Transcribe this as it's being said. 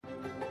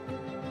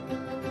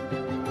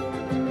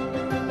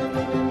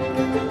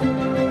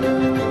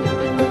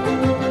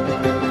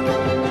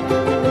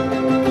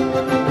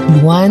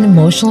One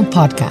Emotional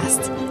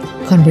Podcast,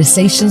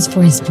 conversations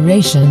for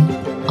inspiration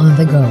on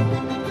the go.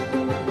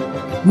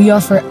 We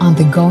offer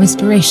on-the-go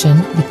inspiration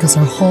because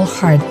our whole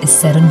heart is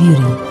set on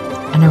beauty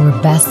and our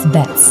best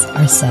bets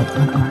are set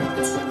on art.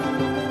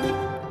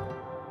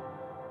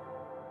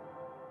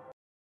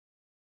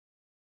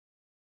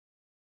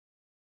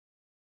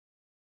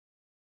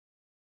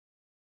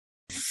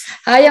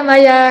 Hi,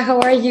 Amaya.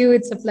 How are you?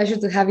 It's a pleasure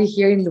to have you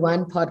here in the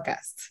One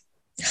Podcast.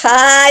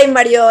 Hi,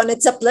 Marion.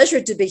 It's a pleasure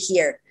to be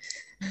here.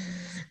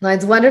 No,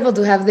 it's wonderful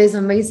to have this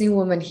amazing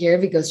woman here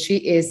because she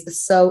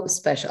is so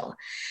special.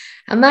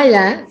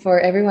 Amaya, for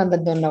everyone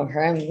that don't know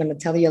her, I'm going to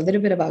tell you a little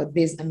bit about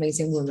this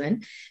amazing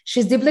woman.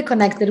 She's deeply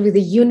connected with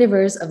the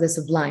universe of the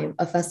sublime,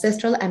 of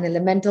ancestral and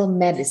elemental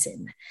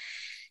medicine.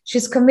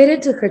 She's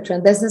committed to her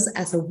transcendence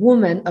as a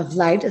woman of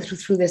light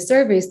through the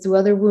service to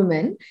other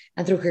women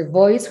and through her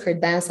voice, her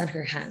dance, and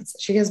her hands.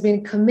 She has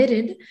been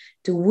committed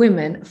to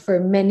women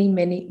for many,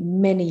 many,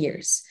 many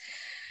years.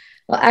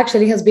 Well,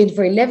 actually, it has been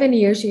for 11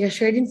 years. She has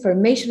shared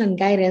information and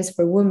guidance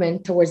for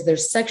women towards their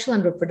sexual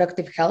and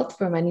reproductive health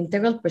from an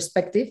integral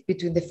perspective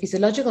between the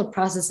physiological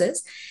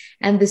processes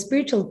and the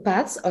spiritual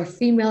paths of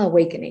female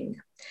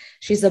awakening.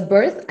 She's a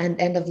birth and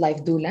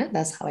end-of-life doula.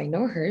 That's how I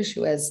know her. She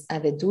was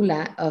the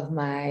doula of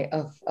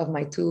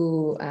my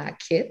two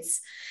kids.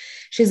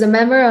 She's a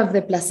member of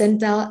the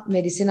Placental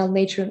Medicinal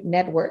Nature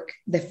Network,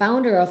 the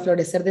founder of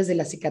Florecer desde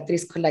la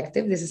Cicatriz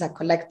Collective. This is a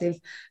collective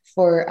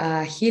for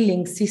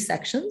healing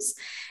C-sections.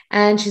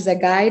 And she's a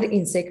guide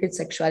in sacred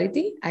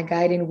sexuality, a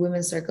guide in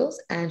women's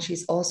circles, and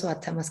she's also a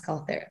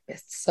Temazcal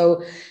therapist.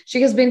 So she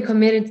has been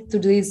committed to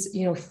this,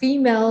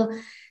 female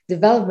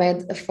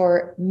development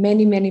for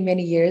many, many,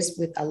 many years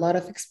with a lot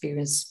of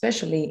experience,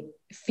 especially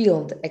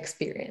field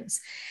experience.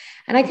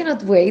 And I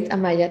cannot wait,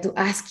 Amaya, to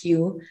ask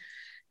you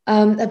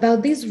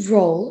about this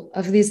role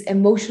of this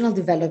emotional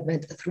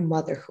development through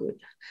motherhood.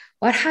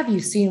 What have you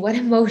seen? What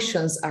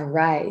emotions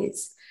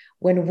arise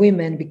when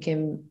women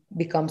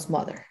becomes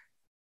mother?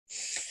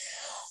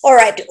 All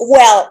right.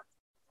 Well,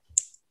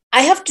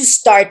 I have to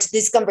start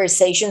this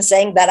conversation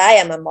saying that I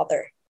am a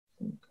mother.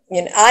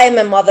 I am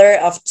a mother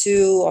of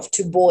two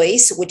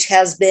boys, which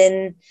has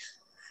been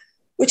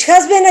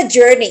a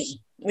journey.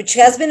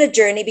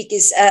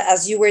 Because,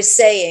 as you were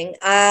saying,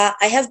 I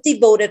have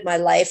devoted my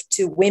life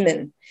to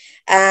women,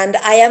 and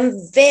I am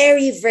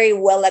very, very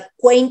well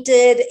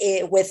acquainted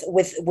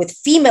with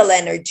female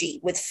energy,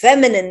 with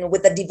feminine,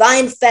 with the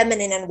divine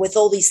feminine, and with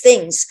all these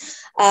things.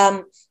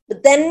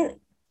 But then,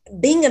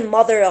 being a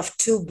mother of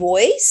two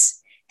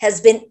boys has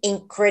been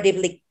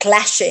incredibly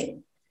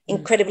clashing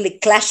and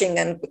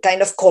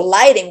kind of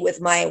colliding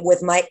with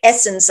my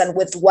essence and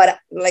with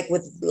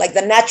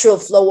the natural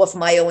flow of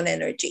my own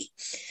energy.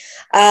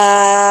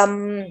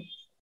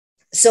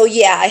 So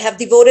yeah, I have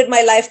devoted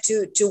my life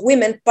to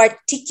women,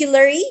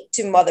 particularly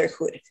to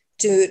motherhood,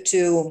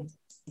 to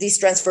this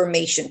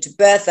transformation, to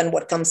birth and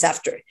what comes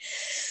after.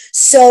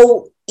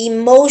 So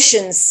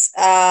emotions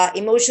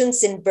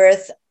in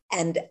birth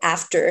and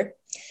after.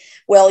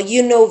 Well,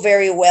 you know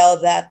very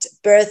well that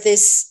birth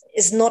is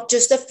not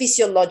just a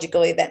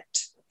physiological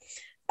event.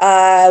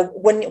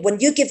 When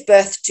you give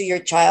birth to your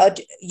child,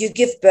 you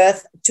give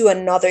birth to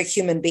another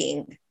human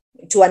being,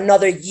 to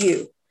another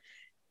you.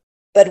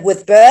 But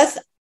with birth,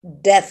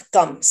 death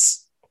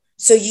comes.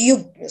 So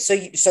you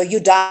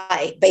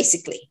die,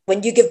 basically.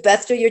 When you give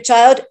birth to your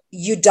child,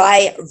 you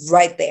die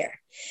right there.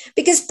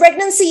 Because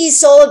pregnancy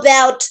is all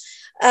about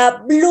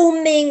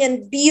blooming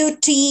and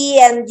beauty,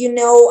 and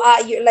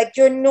you're like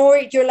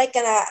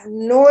a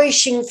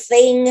nourishing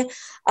thing.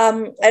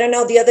 I don't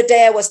know. The other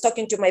day I was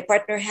talking to my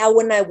partner how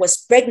when I was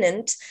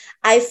pregnant,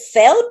 I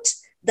felt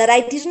that I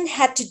didn't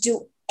have to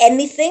do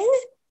anything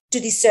to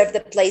deserve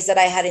the place that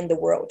I had in the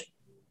world,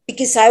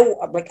 because I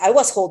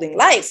was holding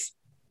life.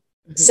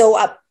 Mm-hmm. So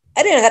I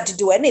didn't have to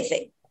do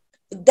anything.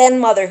 But then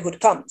motherhood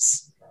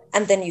comes,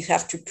 and then you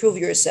have to prove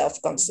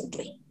yourself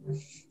constantly.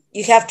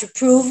 You have to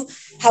prove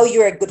how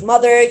you're a good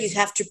mother. You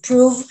have to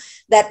prove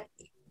that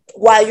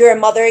while you're a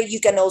mother, you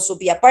can also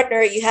be a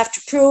partner. You have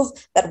to prove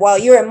that while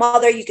you're a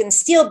mother, you can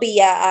still be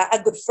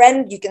a good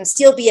friend. You can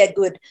still be a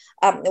good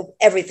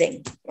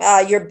everything.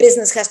 Your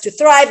business has to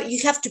thrive.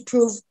 You have to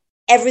prove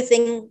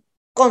everything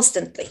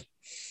constantly.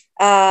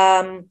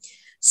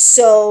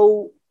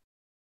 So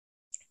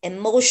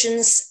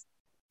emotions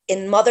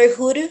in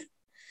motherhood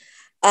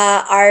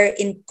are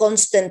in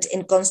constant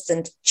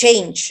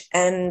change.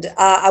 And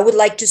I would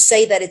like to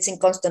say that it's in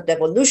constant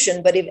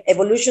evolution, but if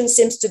evolution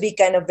seems to be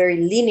kind of very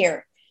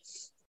linear.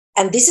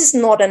 And this is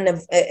not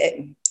an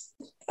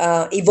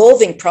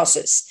evolving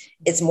process.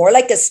 It's more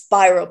like a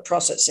spiral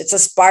process. It's a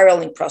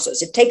spiraling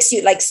process. It takes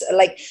you like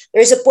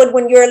there's a point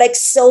when you're like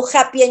so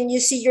happy and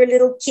you see your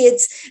little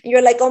kids and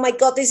you're like, oh my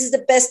God, this is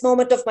the best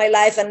moment of my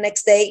life. And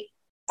next day,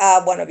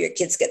 one of your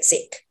kids gets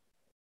sick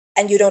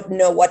and you don't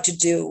know what to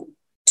do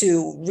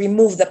to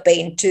remove the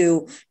pain,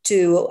 to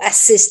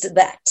assist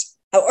that,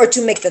 or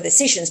to make the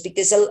decisions.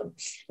 Because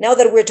now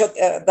that we're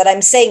that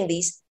I'm saying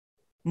these,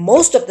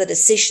 most of the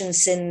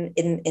decisions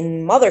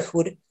in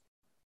motherhood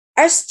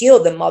are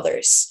still the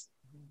mothers.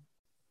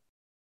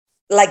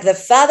 like the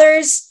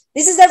fathers,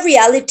 this is the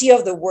reality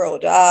of the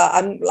world.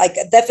 I'm like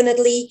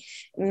definitely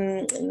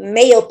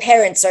male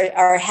parents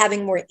are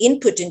having more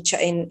input in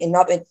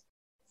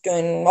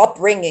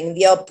upbringing,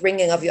 the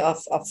upbringing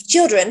of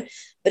children,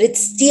 but it's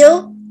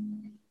still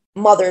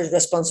mother's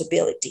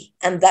responsibility,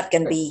 and that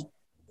can be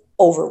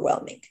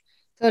overwhelming.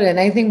 Totally. And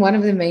I think one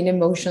of the main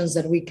emotions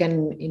that we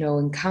can,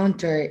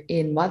 encounter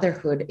in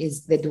motherhood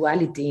is the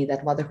duality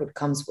that motherhood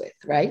comes with,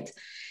 right?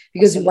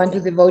 Because you want to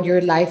Absolutely. devote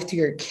your life to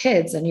your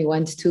kids and you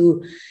want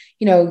to,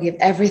 give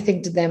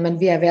everything to them and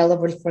be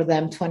available for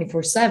them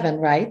 24/7,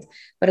 right?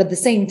 But at the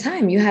same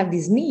time, you have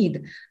this need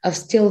of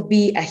still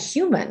be a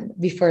human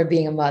before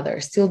being a mother,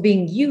 still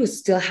being you,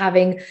 still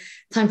having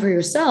time for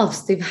yourself,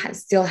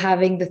 still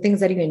having the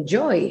things that you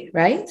enjoy,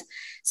 right?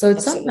 So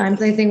it's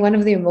sometimes Absolutely. I think one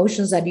of the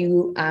emotions that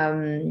you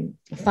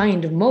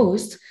find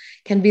most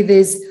can be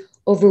this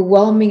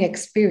overwhelming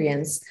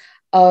experience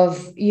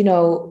of,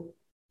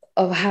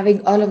 of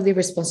having all of the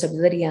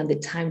responsibility and the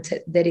time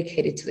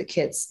dedicated to the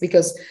kids.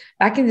 Because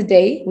back in the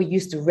day, we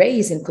used to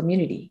raise in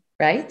community,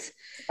 right?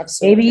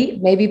 Absolutely.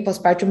 Maybe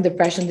postpartum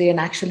depression didn't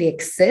actually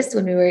exist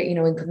when we were,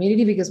 in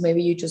community, because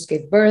maybe you just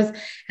gave birth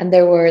and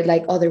there were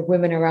like other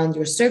women around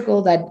your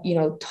circle that,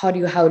 taught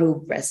you how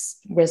to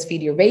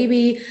breastfeed your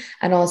baby,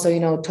 and also,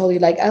 told you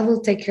like, I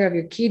will take care of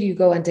your kid, you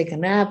go and take a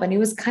nap. And it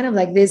was kind of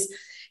like this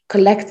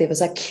collective.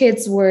 It's like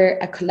kids were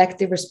a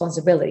collective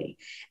responsibility.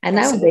 And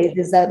nowadays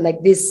Absolutely. is that like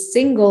this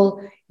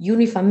single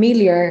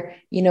unifamiliar,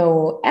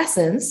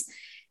 essence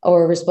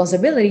or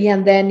responsibility.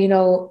 And then,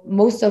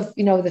 most of,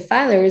 the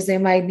fathers, they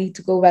might need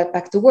to go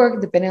back to work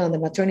depending on the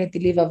maternity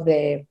leave of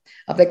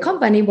the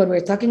company. But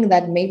we're talking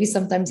that maybe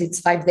sometimes it's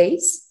 5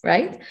 days,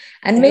 right?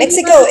 And In maybe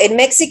Mexico, in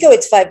Mexico,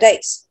 it's 5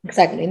 days.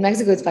 exactly in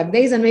Mexico it's 5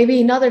 days, and maybe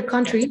in other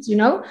countries,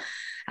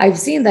 I've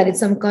seen that in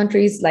some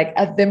countries, like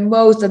at the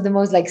most,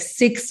 like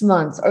 6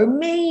 months, or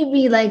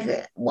maybe like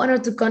one or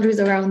two countries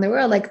around the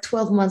world, like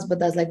 12 months, but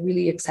that's like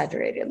really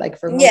exaggerated. Like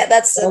for most Yeah,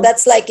 people,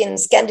 that's like in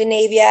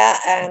Scandinavia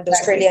and exactly.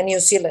 Australia, New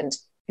Zealand.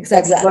 That's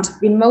Exactly. But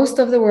that. in most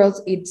of the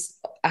world, it's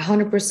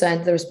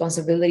 100% the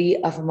responsibility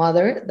of a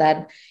mother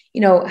that,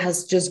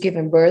 has just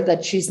given birth,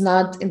 that she's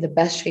not in the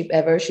best shape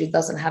ever. She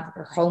doesn't have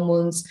her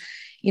hormones,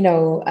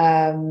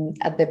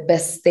 at the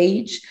best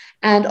stage.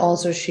 And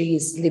also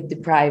she's sleep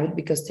deprived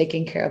because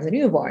taking care of the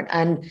newborn.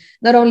 And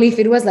not only if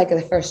it was like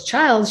the first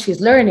child,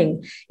 she's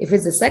learning. If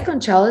it's the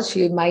second child,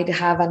 she might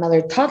have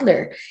another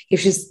toddler.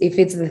 If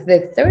it's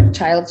the third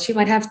child, she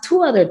might have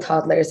two other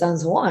toddlers and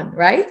so on,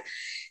 right?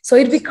 So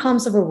it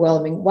becomes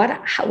overwhelming.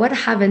 What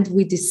haven't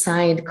we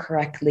designed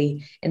correctly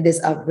in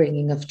this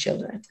upbringing of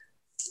children?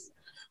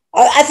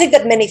 I think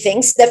that many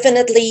things.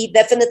 Definitely,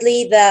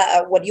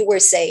 the what you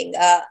were saying.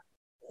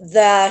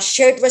 The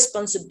shared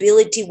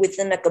responsibility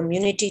within a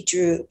community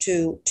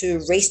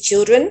to raise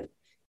children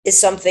is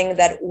something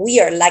that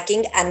we are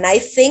lacking, and I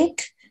think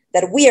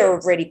that we are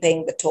already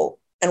paying the toll,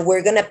 and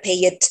we're gonna pay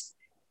it.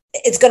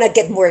 It's gonna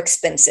get more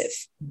expensive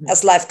Mhm.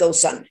 as life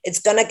goes on.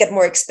 It's gonna get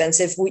more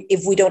expensive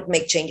if we don't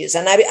make changes,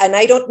 and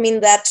I don't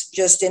mean that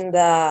just in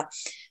the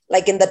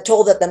like in the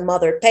toll that the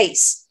mother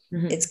pays.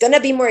 Mhm. It's gonna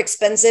be more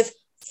expensive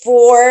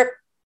for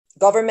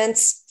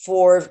governments,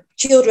 for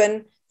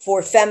children,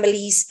 for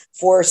families,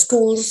 for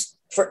schools,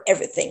 for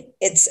everything.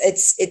 It's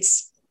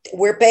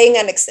we're paying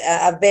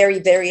a very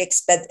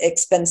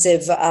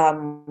expensive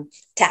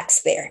tax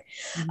there.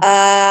 Mhm.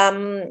 Um,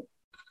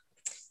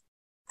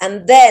 and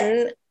then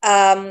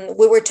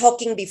we were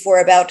talking before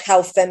about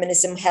how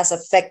feminism has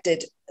affected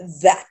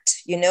that.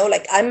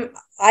 Like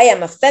I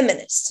am a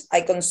feminist.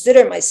 I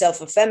consider myself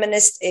a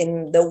feminist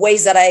in the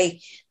ways that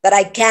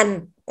I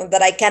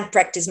can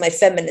practice my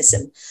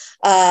feminism.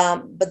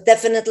 But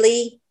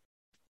definitely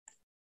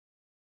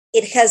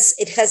it has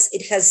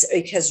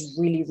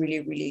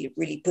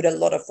really put a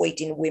lot of weight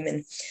in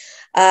women.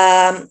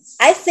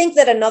 I think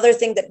that another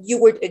thing that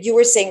you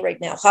were saying right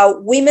now, how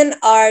women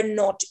are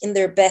not in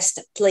their best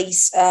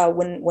place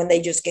when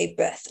they just gave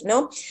birth,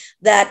 no,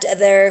 that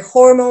their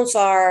hormones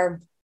are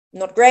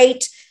not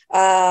great,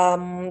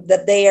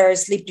 that they are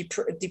sleep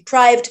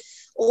deprived,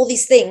 all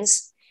these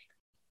things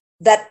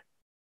that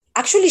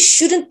actually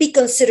shouldn't be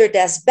considered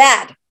as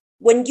bad.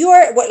 When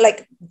you're like,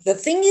 the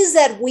thing is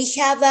that we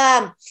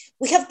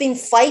have been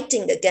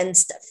fighting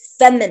against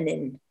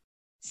feminine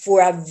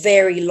for a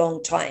very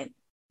long time.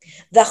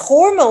 The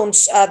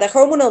hormones, the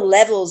hormonal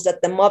levels that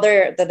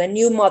a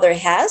new mother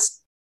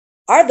has,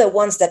 are the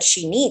ones that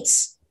she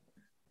needs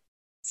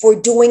for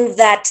doing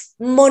that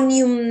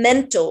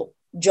monumental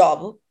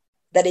job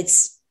that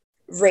it's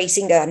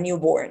raising a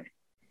newborn.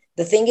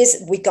 The thing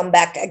is, we come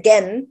back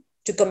again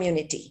to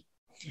community.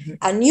 Mhm.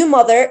 A new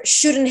mother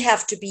shouldn't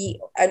have to be,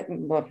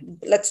 well,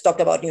 let's talk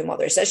about new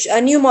mothers.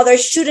 A new mother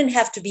shouldn't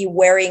have to be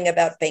worrying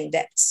about paying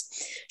debts,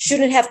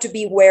 shouldn't have to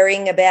be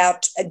worrying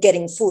about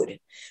getting food,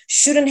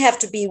 shouldn't have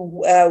to be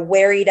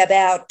worried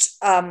about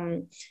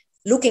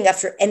looking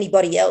after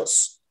anybody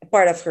else, a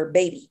part of her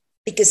baby,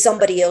 because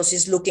somebody else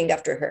is looking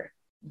after her.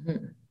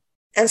 Mhm.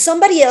 And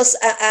somebody else,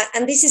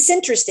 and this is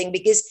interesting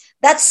because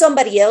that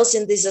somebody else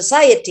in this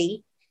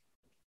society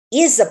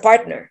is a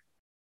partner.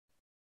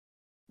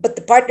 but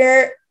the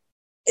partner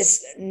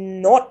is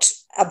not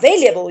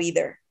available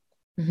either.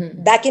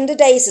 Mm-hmm. Back in the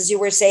days, as you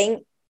were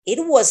saying,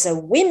 it was a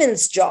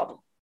women's job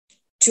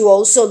to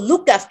also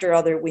look after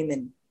other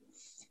women.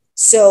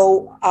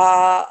 So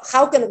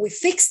how can we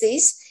fix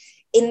this?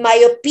 In my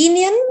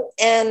opinion,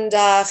 and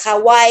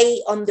how I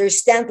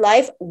understand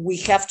life, we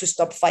have to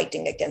stop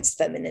fighting against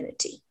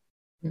femininity.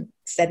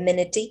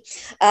 Femininity,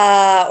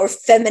 or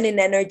feminine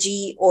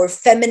energy, or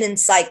feminine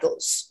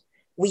cycles.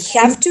 We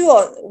have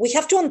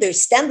to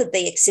understand that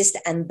they exist,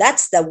 and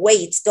that's the way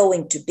it's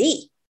going to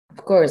be.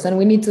 Of course, and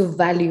we need to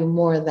value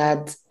more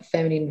that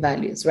feminine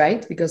values,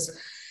 right? Because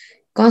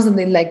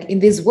constantly, like in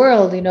this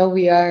world,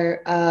 we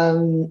are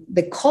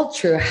the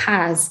culture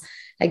has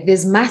like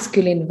these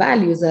masculine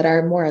values that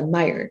are more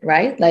admired,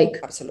 right? Like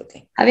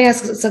Absolutely. having a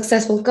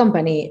successful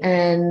company,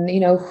 and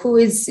who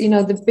is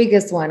the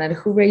biggest one, and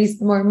who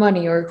raised more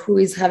money, or who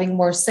is having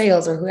more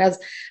sales, or who has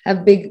a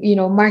big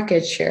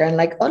market share, and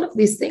like all of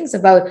these things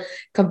about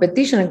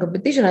competition.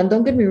 And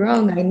don't get me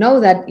wrong, I know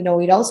that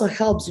it also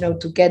helps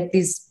to get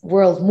this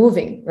world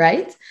moving,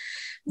 right?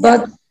 Yeah.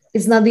 But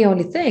it's not the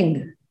only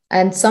thing.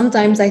 And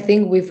sometimes I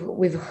think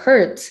we've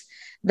hurt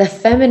the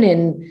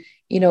feminine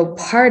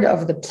part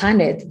of the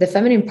planet, the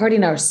feminine part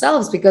in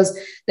ourselves, because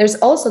there's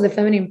also the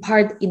feminine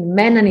part in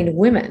men and in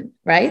women,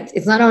 right?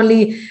 It's not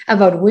only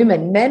about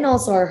women. Men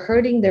also are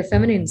hurting their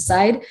feminine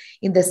side,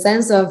 in the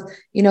sense of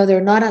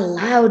they're not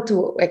allowed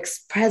to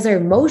express their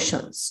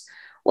emotions.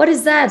 What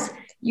is that?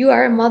 You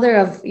are a mother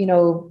of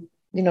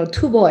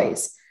two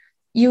boys.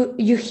 You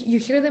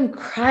hear them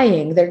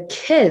crying, they're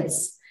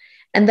kids,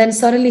 and then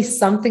suddenly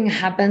something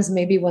happens,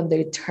 maybe when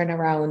they turn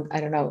around, I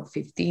don't know,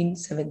 15,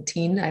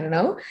 17, I don't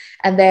know.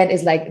 And then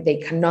it's like they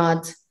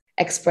cannot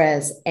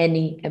express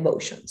any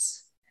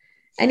emotions.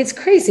 And it's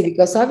crazy,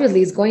 because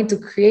obviously it's going to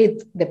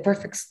create the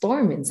perfect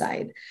storm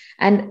inside.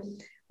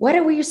 And what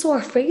are we so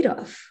afraid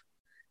of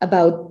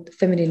about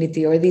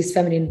femininity, or these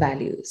feminine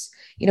values?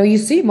 You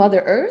see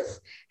Mother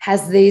Earth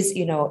has this,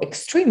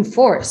 extreme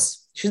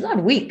force. She's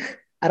not weak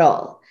at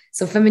all.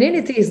 So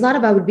femininity is not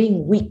about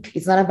being weak.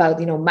 It's not about,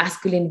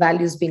 masculine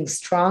values being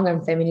strong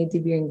and femininity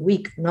being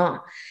weak. No,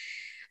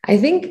 I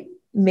think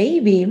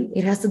maybe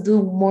it has to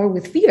do more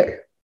with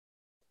fear.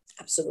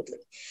 Absolutely.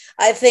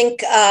 I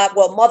think,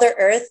 Mother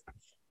Earth,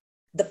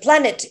 the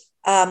planet,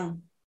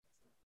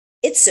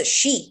 it's a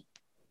she.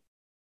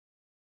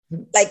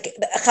 Like,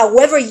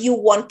 however you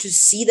want to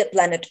see the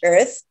planet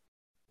Earth,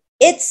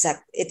 it's a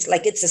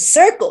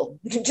circle.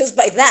 Just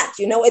by that,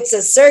 it's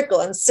a circle,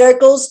 and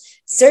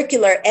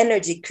circular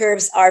energy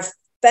curves are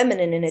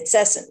feminine in its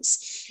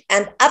essence.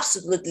 And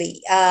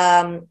absolutely,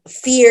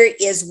 fear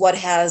is what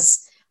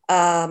has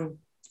turned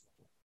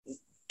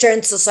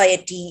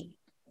society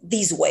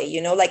this way,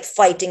 like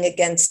fighting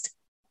against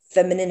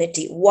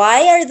femininity.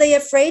 Why are they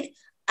afraid?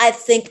 I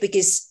think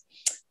because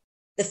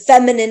the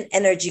feminine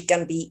energy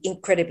can be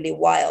incredibly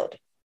wild.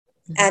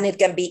 And it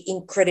can be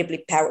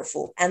incredibly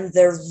powerful. And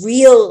the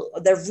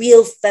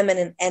real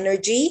feminine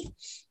energy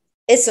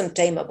is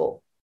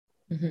untamable.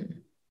 Mm-hmm.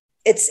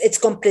 It's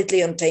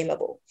completely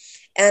untamable.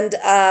 And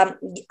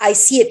I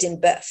see it in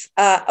birth.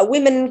 A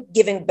woman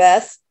giving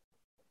birth,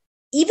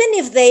 even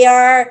if they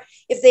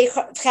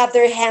have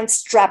their hands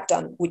strapped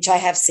on, which I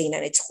have seen,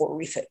 and it's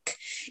horrific.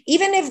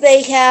 Even if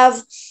they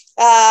have,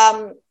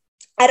 I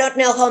don't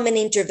know how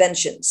many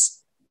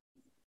interventions,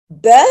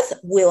 birth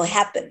will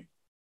happen,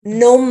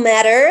 no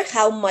matter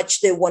how much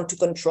they want to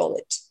control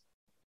it.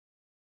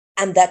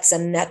 And that's a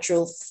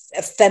natural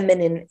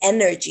feminine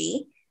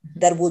energy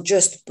that will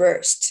just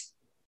burst,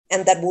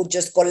 and that will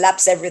just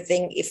collapse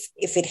everything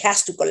if it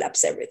has to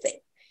collapse everything,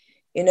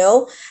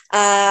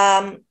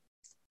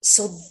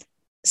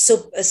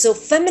 So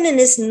feminine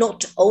is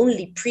not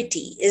only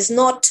pretty, is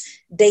not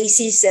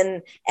daisies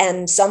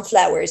and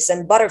sunflowers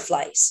and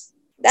butterflies.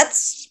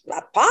 That's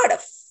a part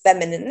of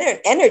feminine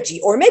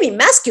energy, or maybe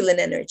masculine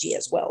energy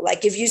as well.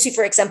 Like if you see,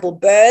 for example,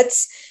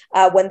 birds,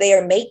 when they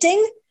are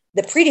mating,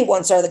 the pretty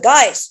ones are the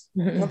guys,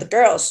 not the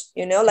girls,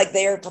 like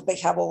they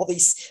have all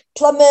these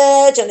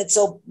plumage, and it's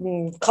all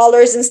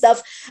colors and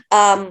stuff.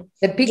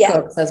 The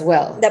peacocks as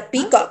well. The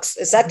peacocks,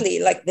 exactly.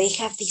 Like they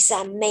have these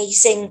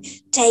amazing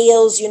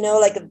tails,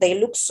 like they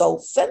look so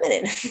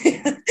feminine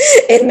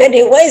in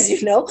many ways,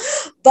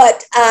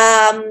 But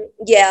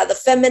the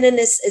feminine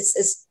is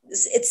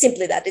it's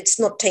simply that it's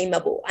not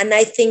tameable. And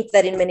I think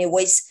that in many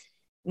ways,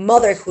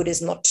 motherhood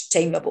is not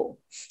tameable.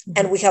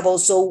 And we have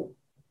also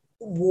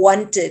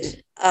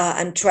wanted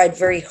and tried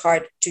very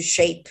hard to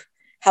shape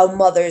how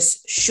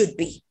mothers should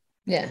be.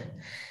 Yeah.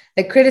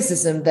 The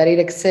criticism that it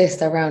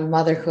exists around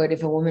motherhood,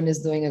 if a woman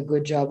is doing a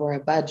good job or a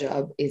bad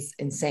job, is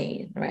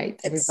insane, right?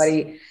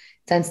 Everybody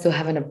tends to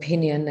have an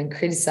opinion and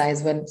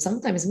criticize, when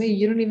sometimes maybe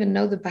you don't even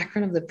know the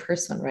background of the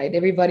person, right?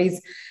 Everybody's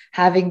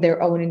having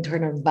their own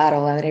internal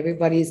battle, and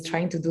everybody's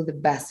trying to do the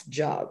best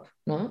job,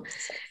 no?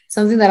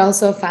 Something that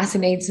also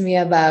fascinates me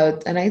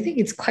about, and I think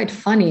it's quite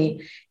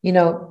funny,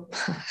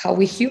 how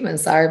we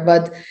humans are,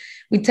 but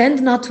we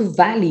tend not to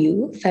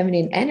value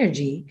feminine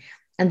energy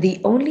And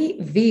the only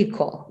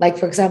vehicle, like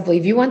for example,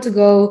 if you want to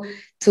go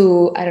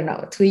to, I don't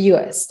know, to the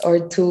US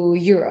or to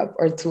Europe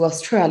or to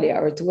Australia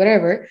or to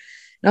whatever,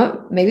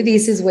 no, maybe the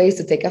easiest way is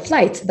to take a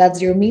flight.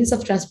 That's your means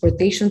of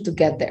transportation to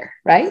get there,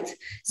 right?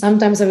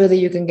 Sometimes obviously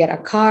you can get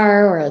a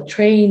car or a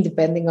train,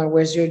 depending on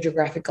where's your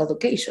geographical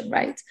location,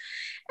 right?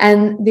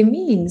 And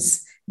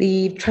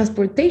the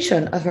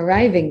transportation of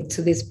arriving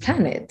to this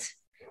planet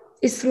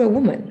is through a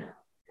woman.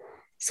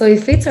 So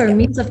if it's our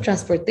means of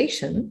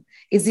transportation,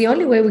 it's the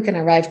only way we can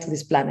arrive to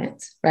this planet,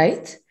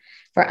 right?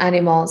 For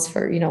animals,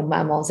 for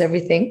mammals,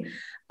 everything.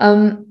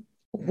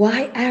 Why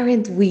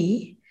aren't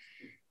we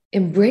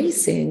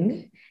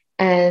embracing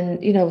and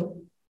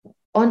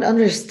on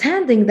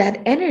understanding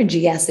that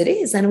energy as it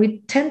is, and we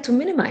tend to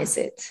minimize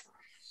it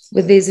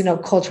with this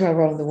culture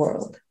around the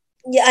world?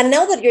 Yeah, and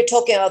now that you're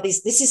talking about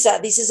this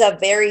is a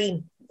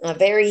very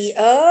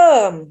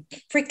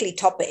prickly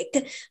topic.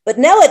 But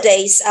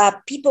nowadays,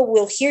 people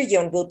will hear you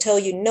and will tell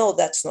you, no,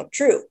 that's not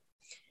true.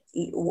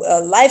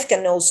 Life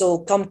can also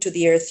come to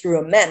the earth through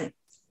a man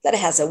that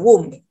has a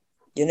womb,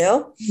 Yeah.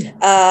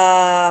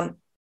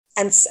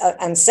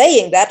 and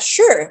saying that,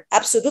 sure,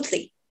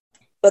 absolutely,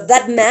 but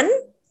that man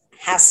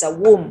has a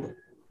womb,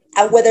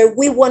 and whether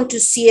we want to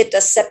see it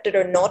accepted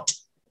or not,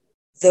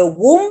 the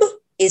womb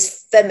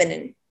is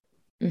feminine.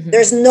 Mm-hmm.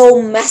 There's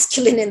no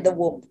masculine in the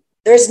womb.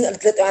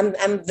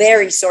 I'm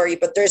very sorry,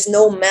 but there's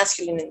no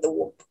masculine in the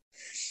womb.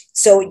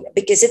 So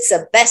because it's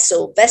a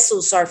vessel,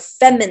 vessels are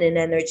feminine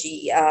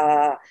energy.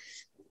 How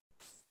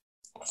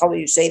do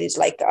you say this?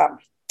 Like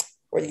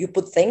where you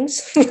put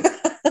things?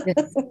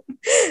 Yes.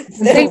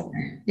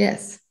 Container.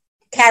 Yes.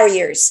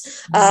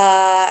 Carriers.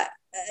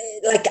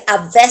 Like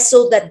a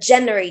vessel that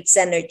generates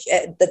energy,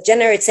 and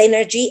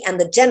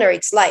that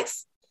generates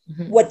life.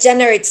 Mm-hmm. What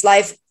generates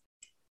life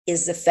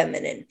is the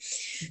feminine.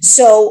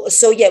 Mm-hmm.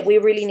 So yeah, we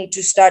really need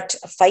to start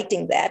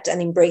fighting that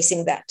and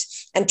embracing that.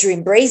 And to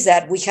embrace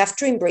that, we have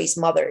to embrace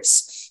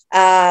mothers.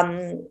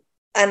 And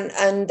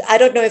I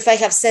don't know if I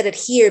have said it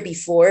here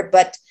before,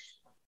 but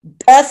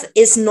birth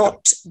is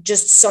not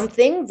just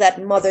something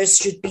that mothers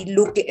should be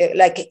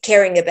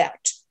caring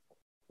about.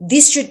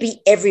 This should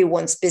be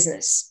everyone's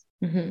business.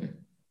 Mm-hmm.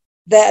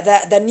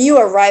 The new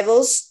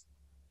arrivals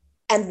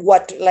and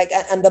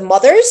the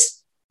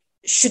mothers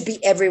should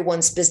be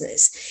everyone's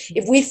business.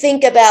 If we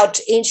think about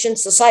ancient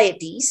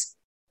societies,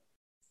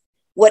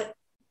 what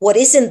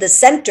is in the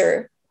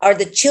center are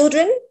the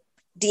children,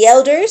 the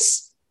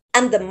elders,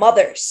 and the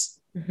mothers.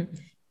 Mm-hmm.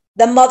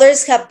 The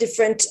mothers have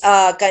different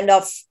kind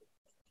of,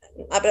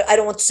 I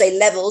don't want to say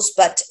levels,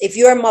 but if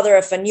you're a mother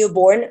of a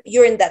newborn,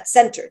 you're in that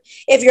center.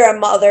 If you're a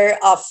mother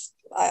of,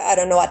 I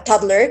don't know, a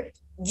toddler,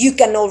 you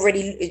can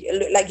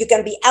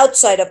be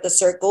outside of the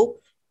circle,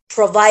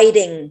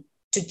 providing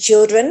to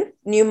children,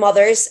 new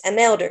mothers, and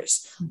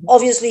elders. Mm-hmm.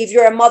 Obviously, if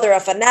you're a mother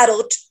of an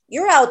adult,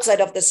 you're outside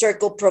of the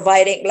circle,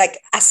 providing,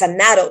 as an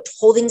adult,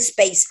 holding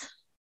space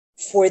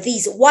for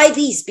these. Why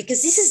these?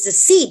 Because this is the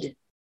seed.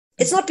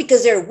 It's not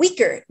because they're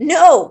weaker.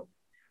 No,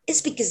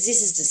 it's because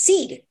this is the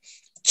seed.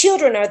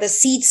 Children are the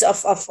seeds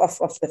of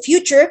the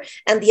future,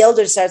 and the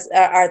elders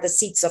are the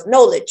seeds of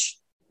knowledge.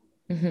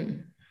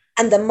 Mm-hmm.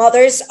 And the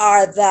mothers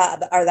are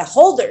the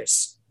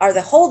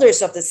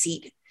holders of the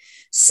seed.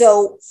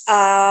 So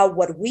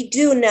what we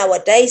do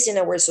nowadays in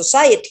our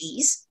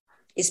societies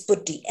is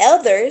put the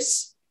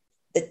elders,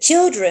 the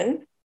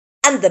children,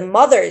 and the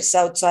mothers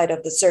outside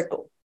of the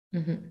circle.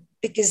 Mm-hmm.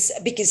 Because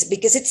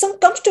it's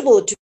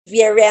uncomfortable to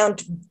be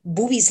around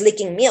boobies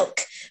licking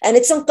milk, and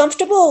it's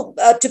uncomfortable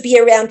to be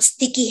around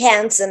sticky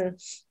hands and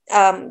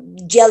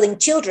yelling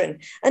children,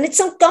 and it's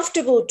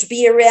uncomfortable to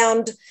be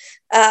around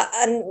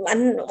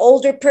an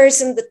older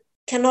person that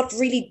cannot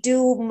really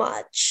do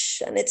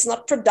much, and it's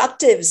not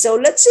productive. So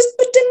let's just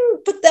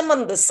put them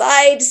on the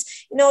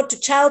sides, to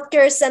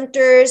childcare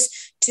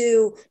centers,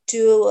 to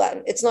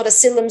it's not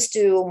asylums,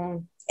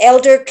 to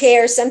elder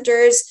care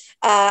centers,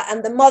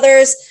 and the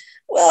mothers.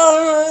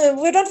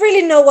 Well, we don't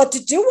really know what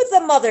to do with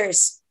the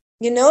mothers,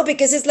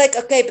 because it's like,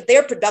 okay, but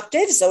they're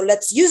productive, so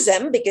let's use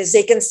them because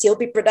they can still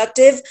be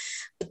productive,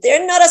 but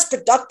they're not as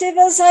productive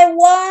as I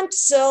want.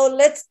 So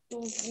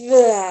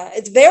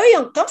it's very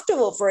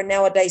uncomfortable for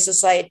nowadays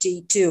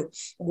society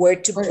where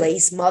to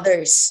place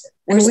mothers.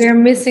 And we are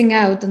missing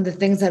out on the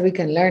things that we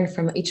can learn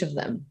from each of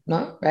them,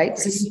 no? Right?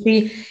 So you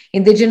see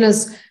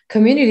indigenous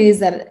communities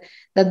that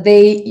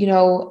they,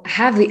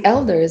 have the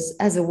elders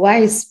as a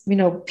wise,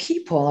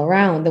 people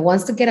around, the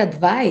ones to get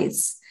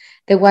advice,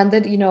 the one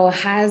that,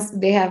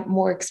 they have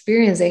more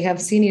experience, they have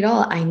seen it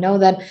all. I know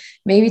that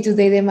maybe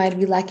today they might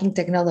be lacking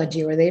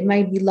technology, or they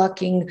might be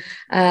lacking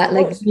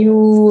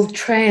new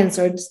trends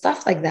or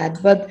stuff like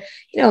that. But,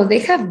 they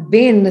have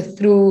been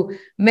through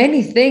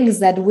many things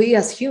that we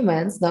as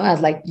humans,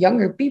 as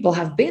younger people,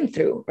 have been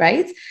through,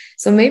 right?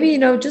 So maybe,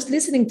 just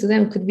listening to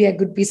them could be a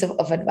good piece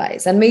of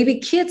advice. And maybe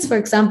kids, for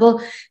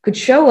example, could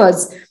show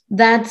us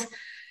that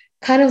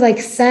kind of like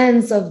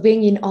sense of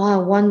being in awe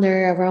and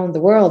wonder around the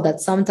world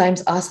that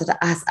sometimes us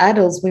as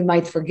adults we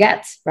might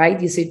forget,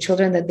 right? You see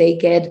children that they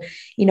get,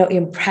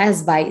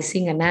 impressed by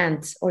seeing an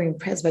ant, or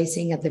impressed by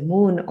seeing at the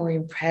moon, or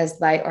impressed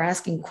by or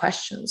asking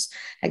questions,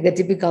 like the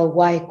typical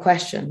why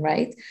question,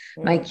 right?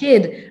 My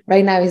kid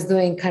right now is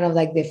doing kind of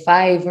like the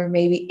 5 or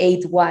maybe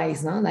 8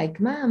 whys, no? Like,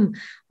 mom,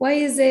 why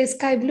is the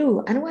sky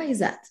blue? And why is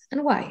that?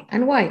 And why?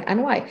 And why?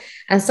 And why?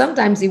 And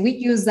sometimes if we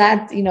use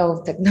that,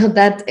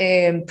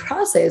 that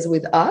process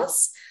with us,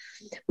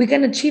 we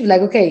can achieve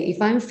like, okay,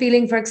 if I'm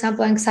feeling, for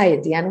example,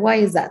 anxiety, and why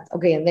is that?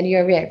 Okay, and then you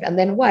arrive, and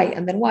then why,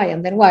 and then why,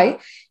 and then why,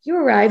 you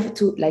arrive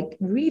to like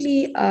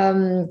really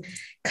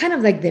kind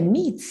of like the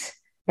meat,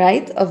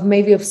 right? Of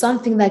maybe of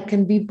something that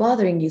can be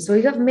bothering you. So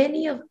you have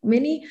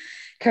many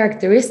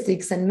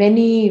characteristics and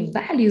many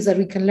values that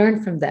we can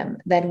learn from them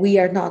that we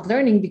are not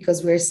learning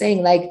because we're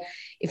saying like,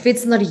 if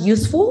it's not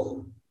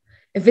useful,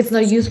 if it's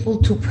not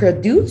useful to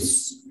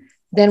produce,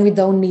 then we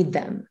don't need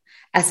them.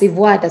 As if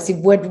what? As if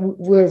what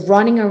we're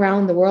running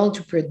around the world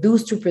to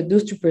produce,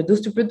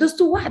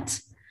 to what?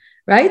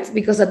 Right?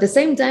 Because at the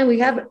same time, we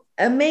have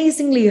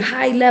amazingly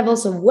high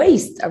levels of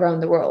waste around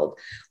the world,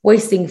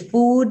 wasting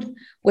food,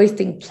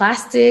 wasting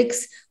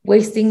plastics,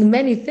 wasting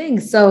many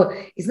things. So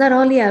it's not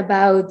only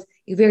about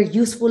if they're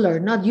useful or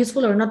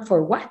not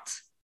for what,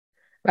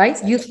 right?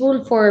 Exactly.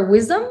 Useful for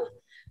wisdom,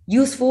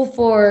 useful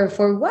for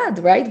what,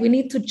 right? We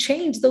need to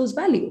change those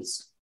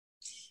values.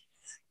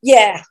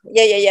 Yeah.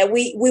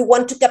 We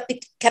want to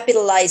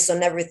capitalize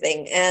on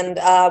everything, and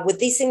with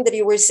this thing that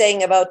you were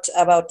saying about,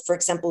 for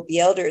example, the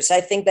elders, I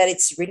think that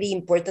it's really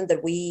important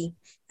that we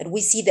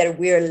see that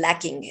we're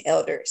lacking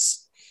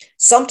elders.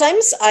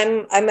 Sometimes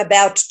I'm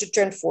about to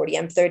turn 40.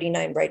 I'm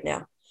 39 right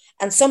now,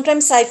 and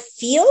sometimes I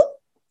feel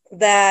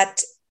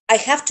that I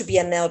have to be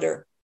an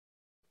elder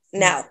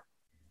now.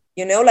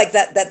 Like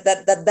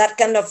that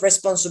kind of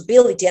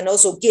responsibility and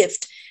also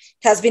gift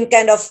has been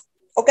kind of,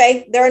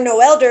 okay, there are no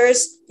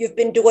elders. You've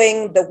been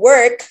doing the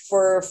work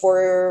for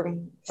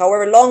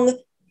however long,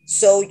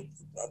 so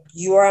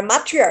you are a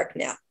matriarch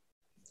now.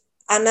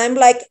 And I'm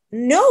like,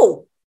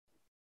 no,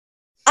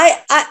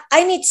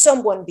 I need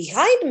someone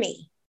behind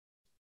me.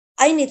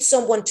 I need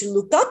someone to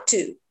look up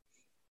to.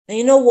 And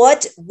you know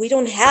what? We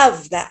don't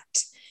have that.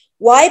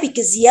 Why?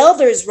 Because the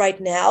elders right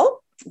now,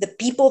 the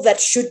people that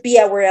should be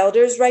our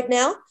elders right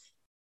now,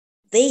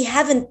 they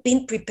haven't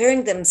been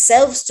preparing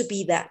themselves to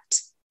be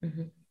that.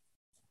 Mm-hmm.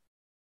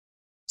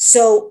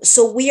 So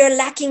we are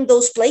lacking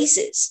those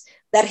places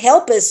that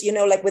help us,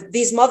 like with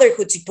this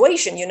motherhood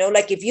situation,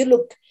 like if you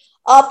look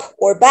up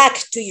or back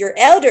to your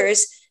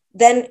elders,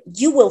 then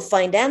you will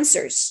find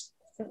answers,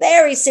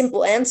 very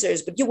simple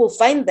answers, but you will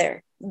find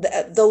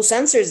those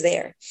answers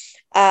there.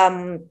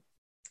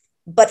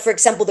 But for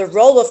example, the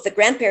role of the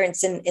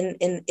grandparents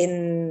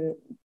in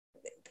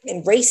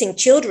raising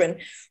children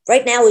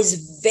right now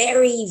is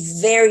very,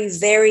 very,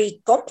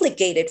 very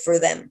complicated for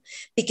them,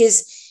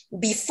 because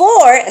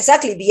before,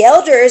 exactly, the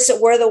elders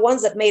were the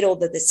ones that made all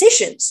the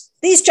decisions.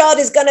 This child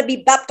is going to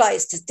be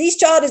baptized. This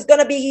child is going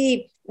to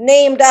be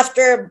named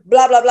after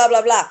blah, blah, blah,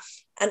 blah, blah.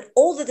 And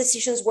all the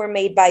decisions were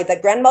made by the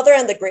grandmother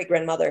and the great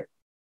grandmother.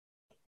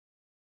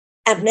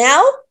 And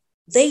now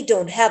they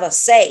don't have a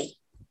say.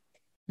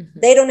 Mm-hmm.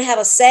 They don't have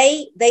a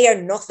say. They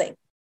are nothing.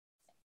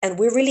 And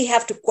we really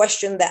have to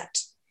question that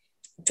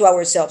to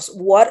ourselves.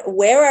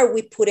 Where are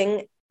we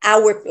putting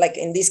like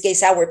in this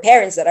case, our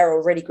parents that are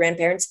already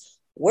grandparents?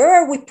 Where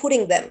are we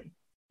putting them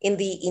in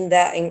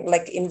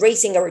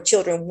raising our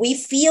children? We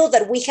feel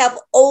that we have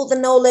all the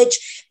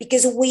knowledge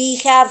because we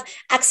have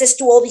access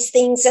to all these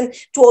things and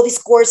to all these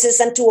courses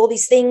and to all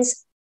these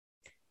things.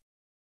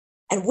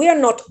 And we are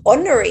not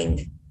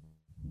honoring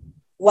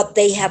what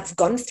they have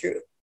gone through.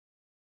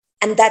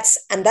 And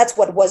that's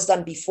what was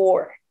done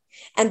before.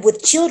 And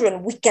with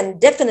children, we can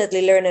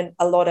definitely learn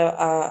a lot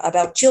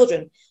about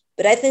children.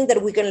 But I think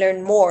that we can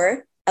learn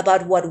more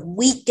about what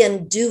we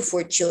can do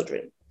for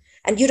children.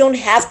 And you don't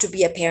have to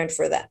be a parent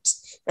for that.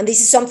 And this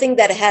is something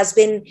that has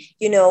been,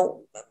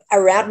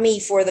 around me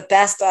for the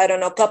past, I don't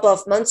know, couple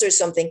of months or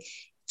something.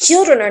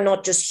 Children are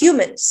not just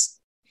humans.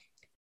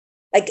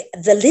 Like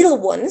the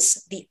little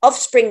ones, the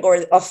offspring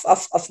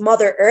of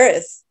Mother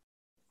Earth,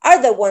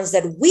 are the ones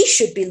that we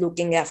should be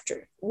looking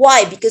after.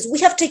 Why? Because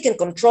we have taken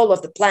control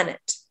of the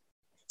planet.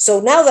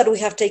 So now that we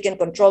have taken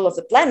control of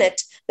the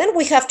planet, then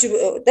we have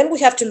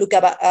to look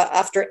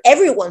after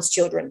everyone's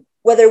children,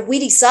 whether we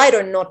decide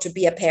or not to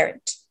be a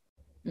parent.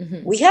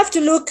 Mm-hmm. We have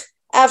to look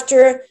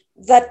after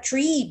the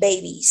tree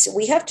babies.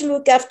 We have to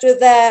look after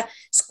the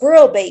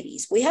squirrel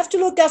babies. We have to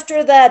look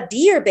after the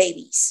deer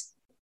babies.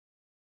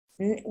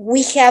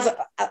 We have,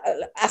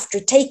 after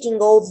taking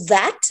all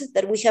that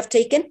we have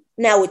taken,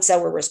 now it's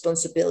our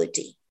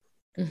responsibility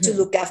to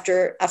look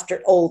after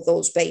all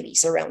those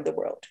babies around the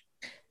world.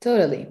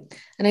 Totally.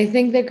 And I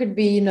think there could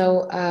be,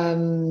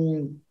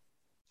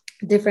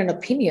 different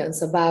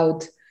opinions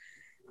about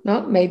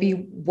maybe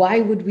why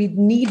would we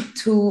need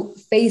to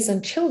face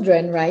on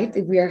children, right?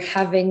 If we are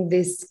having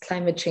these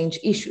climate change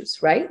issues,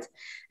 right?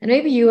 And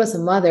maybe you as a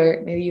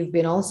mother, maybe you've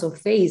been also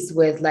faced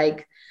with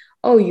like,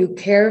 oh, you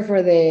care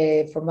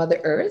for Mother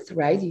Earth,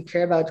 right? You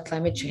care about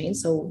climate change.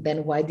 So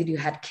then why did you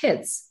have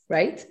kids,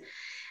 right?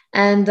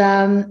 And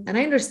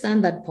I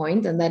understand that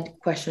point and that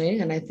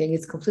questioning, and I think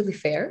it's completely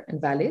fair and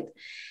valid.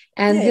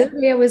 And Yeah, the yeah.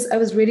 other day I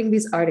was reading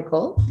this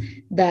article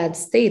that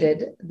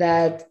stated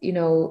that,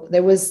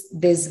 there was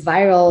this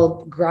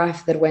viral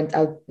graph that went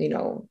out,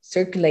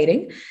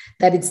 circulating,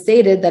 that it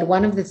stated that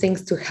one of the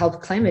things to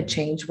help climate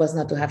change was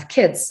not to have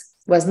kids,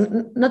 was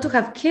not to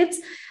have kids,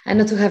 and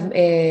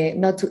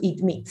not to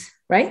eat meat,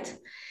 right?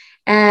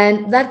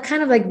 And that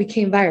kind of like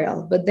became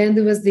viral. But then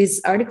there was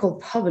this article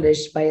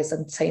published by a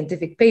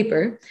scientific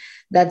paper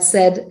that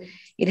said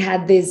it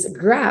had this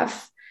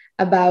graph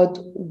about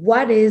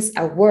what is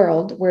a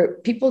world where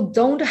people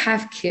don't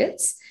have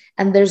kids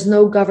and there's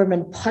no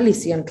government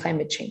policy on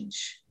climate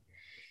change.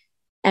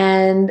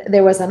 And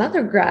there was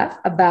another graph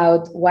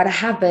about what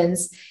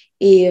happens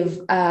if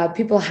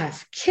people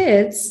have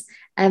kids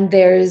and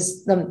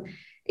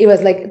it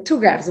was like two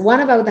graphs, one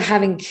about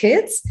having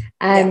kids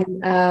Yeah.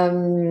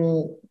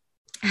 and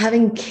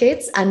having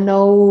kids and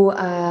no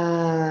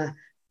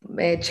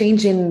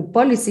change in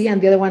policy,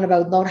 and the other one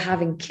about not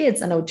having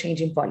kids and no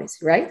change in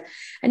policy, right?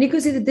 And you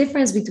could see the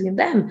difference between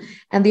them.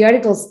 And the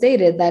article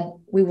stated that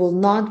we will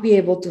not be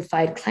able to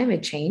fight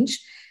climate change,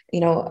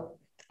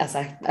 as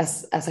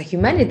a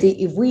humanity,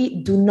 if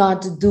we do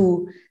not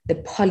do the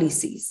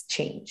policies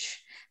change.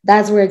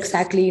 That's where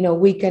exactly,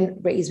 we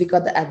can raise,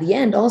 because at the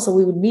end also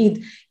we would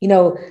need,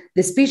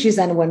 the species.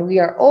 And when we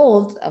are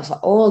old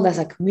as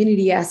a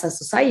community, as a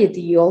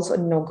society, you also,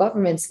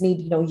 governments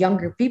need,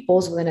 younger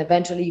people. So then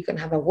eventually you can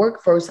have a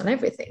workforce and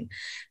everything.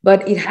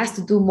 But it has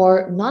to do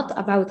more, not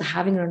about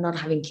having or not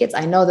having kids.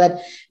 I know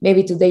that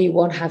maybe today you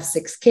won't have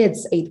 6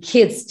 kids, 8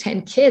 kids,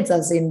 10 kids,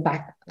 as in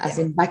back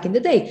in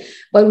the day.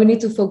 But we need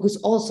to focus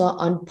also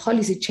on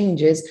policy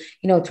changes,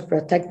 to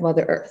protect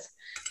Mother Earth.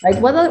 Right?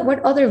 What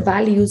other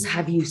values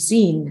have you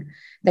seen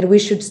that we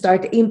should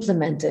start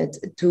implemented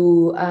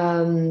to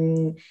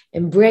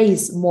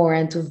embrace more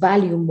and to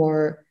value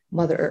more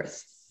Mother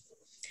Earth?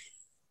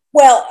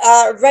 Well,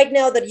 right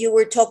now that you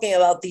were talking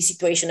about the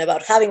situation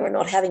about having or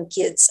not having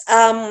kids,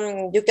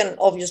 you can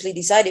obviously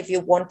decide if you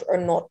want or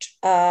not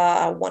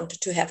want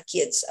to have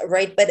kids,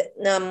 right? But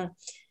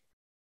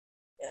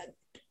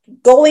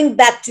going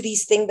back to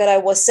this thing that I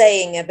was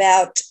saying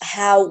about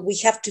how we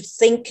have to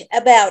think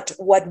about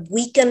what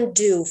we can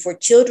do for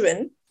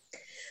children,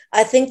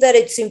 I think that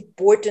it's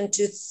important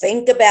to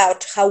think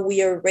about how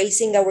we are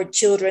raising our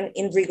children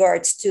in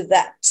regards to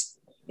that.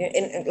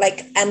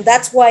 And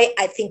that's why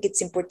I think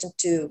it's important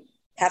to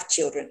have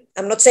children.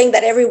 I'm not saying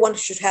that everyone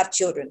should have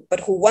children,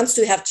 but who wants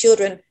to have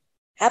children,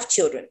 have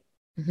children.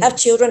 Mm-hmm. Have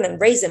children and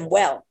raise them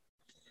well.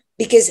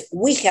 Because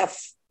we have,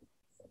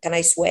 can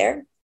I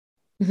swear?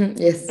 Mm-hmm.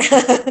 Yes.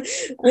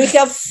 We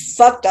have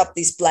fucked up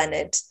this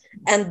planet.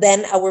 And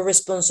then our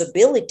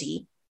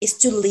responsibility is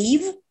to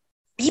leave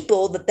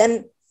people that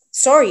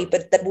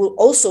that will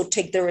also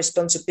take the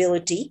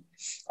responsibility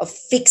of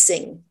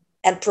fixing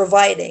and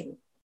providing,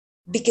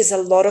 because a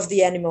lot of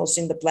the animals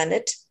in the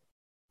planet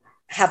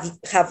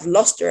have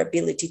lost their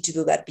ability to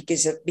do that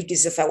because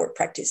of our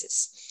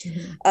practices.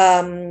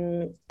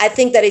 Mm-hmm. I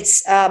think that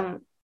it's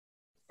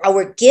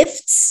our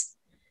gifts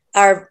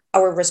are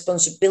our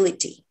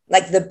responsibility.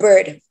 Like the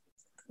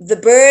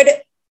bird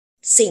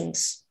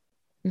sings.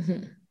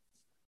 Mm-hmm.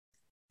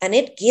 And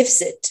it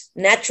gives it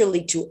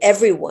naturally to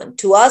everyone,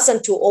 to us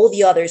and to all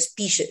the other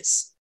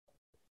species,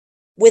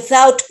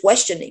 without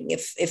questioning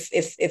if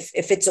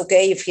it's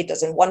okay, if he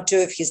doesn't want to,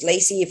 if he's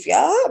lazy,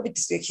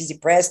 because he's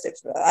depressed, if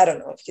I don't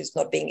know, if he's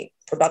not being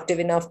productive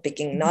enough,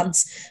 picking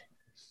nuts.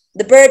 Mm-hmm.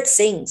 The bird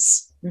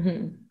sings.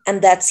 Mm-hmm.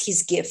 And that's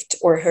his gift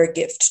or her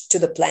gift to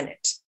the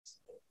planet.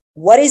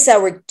 What is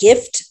our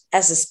gift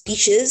as a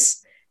species?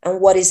 And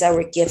what is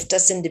our gift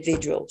as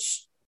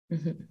individuals?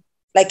 Mm-hmm.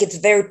 Like, it's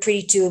very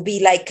pretty to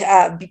be like,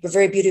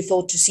 very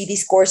beautiful to see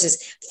these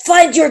courses.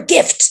 Find your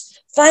gift,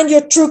 find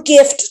your true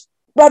gift,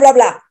 blah, blah,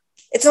 blah.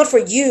 It's not for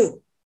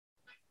you.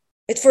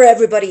 It's for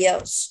everybody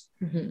else.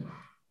 Mm-hmm.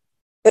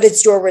 But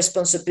it's your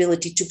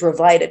responsibility to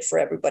provide it for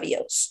everybody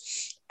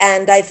else.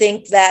 And I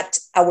think that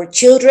our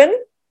children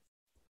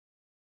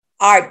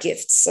are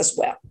gifts as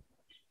well,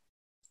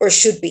 or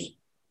should be.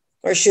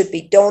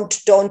 Don't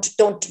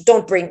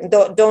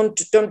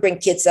bring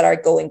kids that are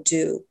going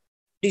to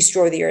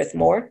destroy the earth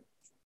more.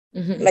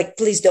 Mm-hmm. Like,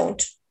 please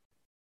don't.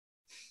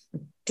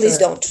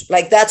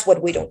 Like, that's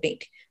what we don't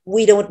need.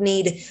 We don't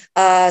need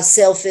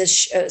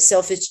selfish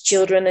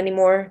children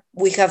anymore.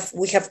 We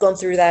have gone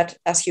through that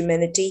as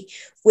humanity.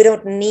 We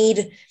don't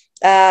need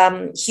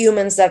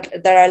humans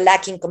that are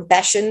lacking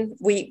compassion.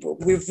 We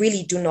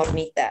really do not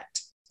need that.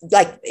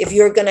 Like, if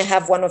you're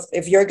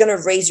gonna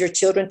raise your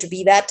children to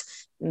be that,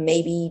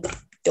 maybe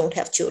don't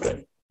have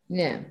children.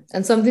 Yeah.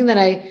 And something that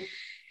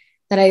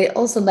I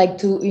also like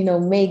to,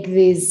 make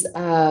this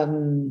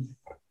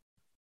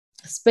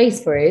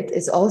space for it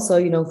is also,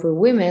 for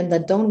women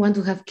that don't want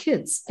to have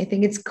kids. I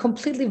think it's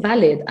completely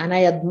valid. And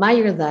I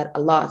admire that a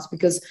lot,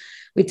 because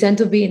we tend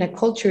to be in a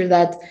culture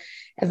that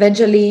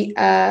eventually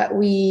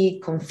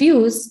we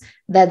confuse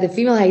that the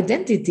female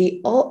identity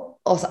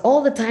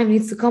all the time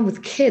needs to come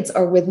with kids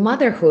or with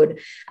motherhood.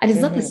 And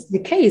it's not Mhm.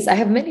 the case. I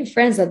have many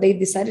friends that they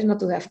decided not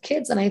to have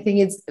kids. And I think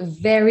it's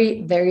very,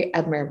 very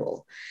admirable.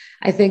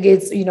 I think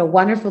it's,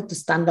 wonderful to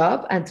stand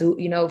up and to,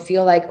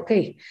 feel like,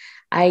 okay,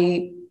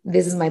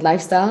 this is my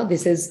lifestyle.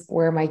 This is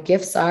where my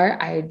gifts are.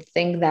 I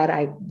think that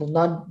I will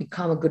not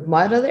become a good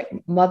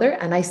mother,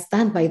 and I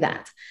stand by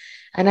that.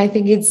 And I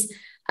think it's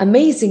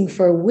amazing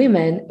for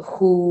women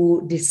who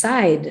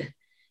decide,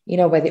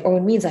 by their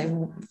own means. I have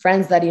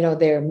friends that,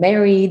 they're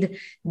married,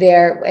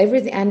 they're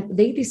everything, and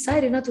they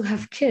decided not to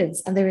have kids.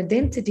 And their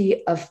identity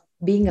of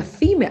being a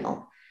female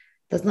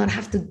does not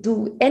have to do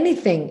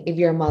anything if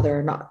you're a mother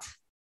or not.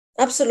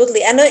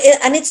 Absolutely. And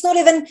it's not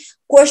even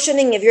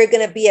questioning if you're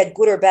going to be a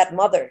good or bad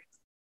mother.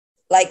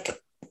 Like,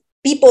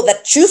 people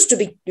that choose to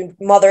be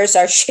mothers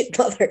are shit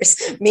mothers,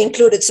 me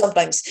included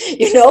sometimes,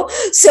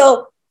 So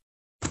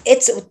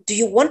it's, do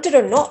you want it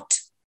or not?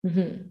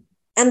 Mm-hmm.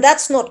 And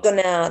that's not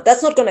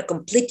gonna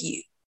complete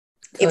you.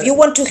 If you Totally.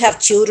 want to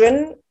have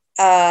children,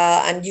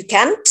 and you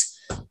can't,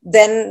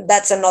 then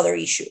that's another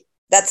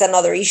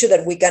issue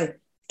that we can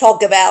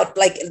talk about,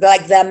 like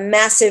the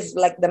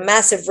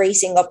massive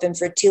raising up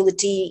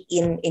infertility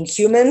in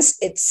humans.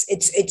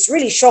 It's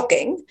really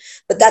shocking,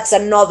 but that's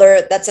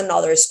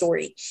another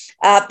story.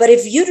 But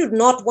if you do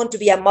not want to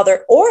be a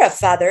mother or a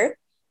father,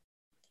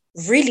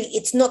 really,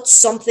 it's not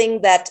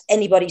something that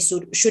anybody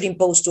should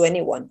impose to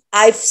anyone.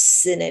 I've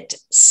seen it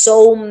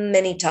so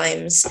many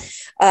times.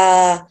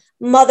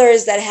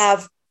 Mothers that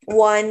have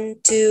one,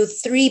 two,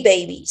 three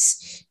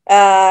babies,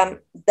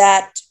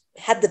 that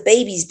had the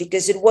babies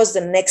because it was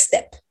the next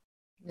step.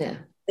 Yeah.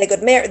 They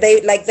got married.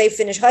 They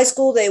finished high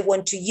school. They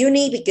went to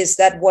uni because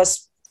that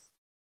was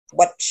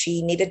what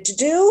she needed to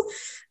do.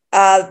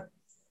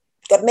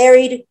 Got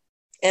married,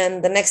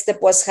 and the next step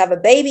was have a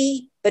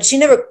baby. But she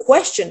never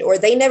questioned, or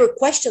they never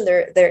questioned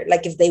their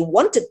like if they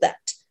wanted that.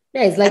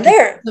 Yeah, it's And like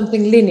there,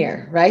 something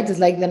linear, right? It's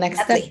like the next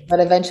step, exactly, but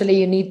eventually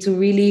you need to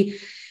really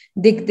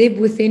dig deep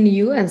within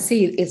you and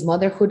see, is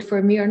motherhood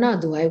for me or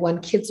not? Do I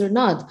want kids or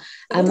not?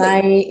 Am I,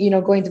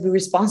 absolutely, going to be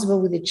responsible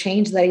with the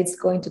change that it's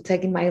going to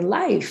take in my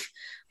life,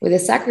 with the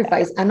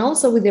sacrifice, and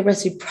also with the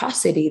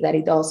reciprocity that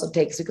it also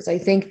takes? Because I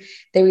think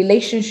the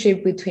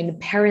relationship between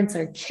parents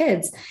or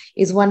kids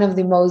is one of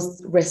the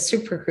most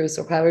reciprocal,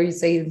 or however you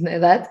say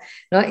that.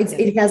 No, yeah.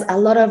 it has a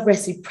lot of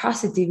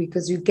reciprocity,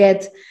 because you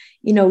get,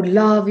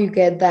 love, you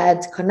get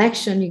that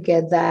connection, you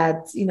get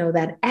that,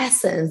 that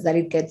essence that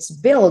it gets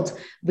built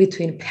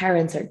between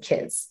parents or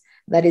kids.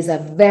 That is a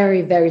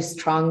very, very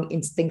strong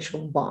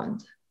instinctual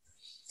bond.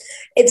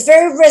 It's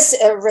very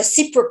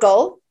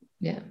reciprocal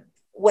Yeah.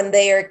 when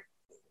they are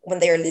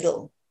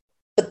little,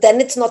 but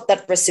then it's not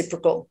that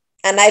reciprocal.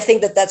 And I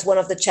think that that's one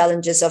of the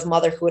challenges of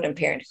motherhood and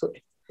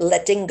parenthood: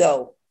 letting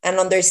go and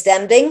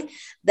understanding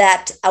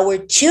that our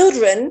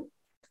children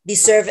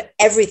deserve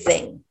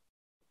everything,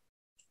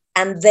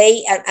 and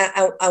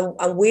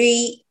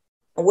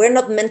we're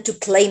not meant to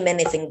claim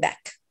anything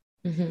back.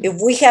 Mm-hmm. If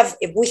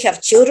we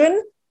have children,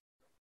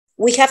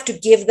 we have to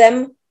give them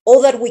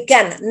all that we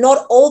can.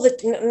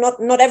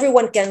 Not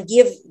everyone can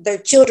give their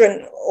children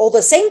all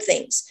the same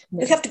things.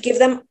 We Yeah. have to give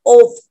them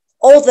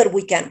all that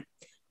we can,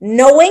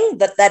 knowing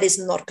that that is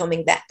not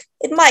coming back.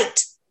 It might,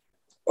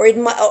 or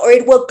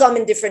it will come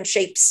in different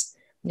shapes,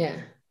 Yeah.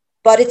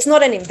 but it's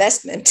not an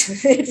investment.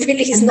 It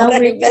really is And not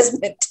an knowing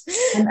investment.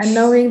 and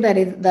knowing that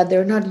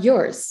they're not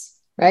yours,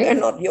 They're right?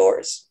 not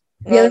yours.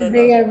 The No, other no,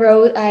 day no.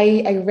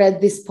 I read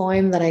this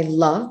poem that I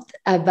loved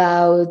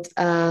about,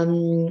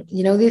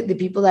 the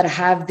people that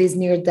have these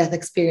near death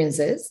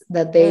experiences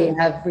that they Mm.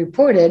 have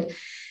reported,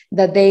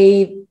 that they,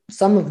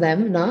 some of them,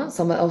 no,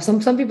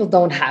 some people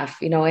don't have,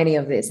 any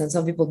of this, and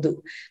some people do.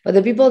 But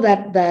the people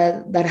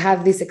that have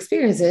these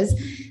experiences,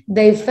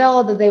 they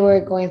felt that they were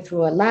going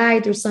through a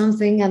light or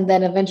something, and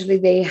then eventually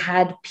they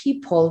had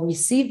people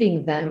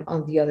receiving them on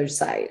the other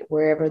side,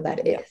 wherever that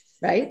Yeah. is,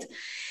 right?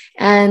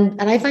 And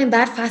I find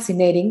that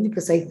fascinating,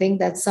 because I think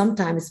that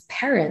sometimes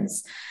parents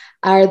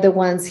are the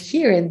ones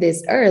here in this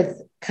earth,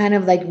 kind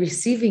of like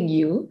receiving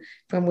you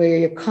from where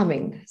you're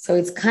coming. So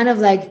it's kind of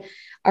like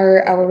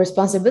our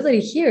responsibility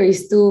here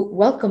is to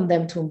welcome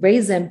them, to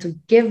embrace them, to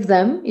give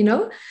them,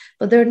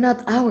 but they're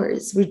not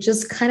ours. We're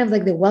just kind of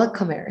like the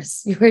welcomers.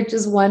 You're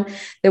just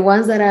the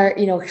ones that are,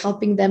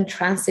 helping them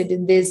transit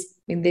in this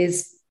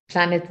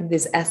planet, in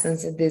this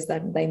essence, in this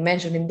that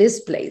dimension, in this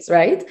place,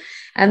 right?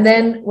 And Mhm.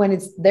 then when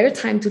it's their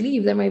time to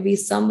leave, there might be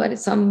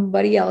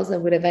somebody else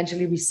that would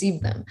eventually receive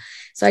them.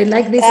 So I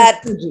like this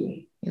That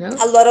analogy,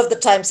 a lot of the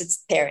times it's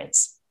parents.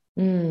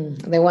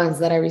 the ones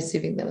that are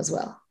receiving them as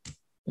well.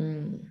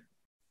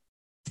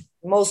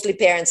 Mostly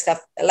parents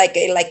have, like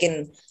the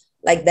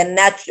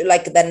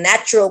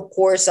natural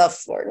course of,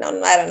 or no,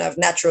 I don't know if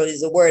natural is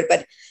the word,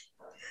 but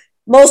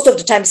most of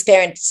the times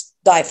parents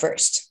die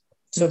first.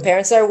 So Mm.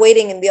 parents are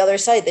waiting in the other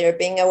side.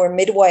 They're being our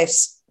midwives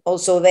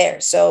also there.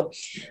 So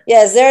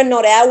yes, they're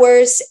not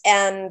ours,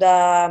 and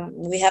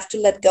we have to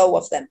let go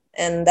of them.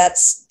 and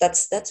that's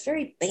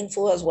very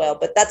painful as well.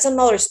 But that's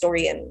another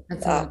story, and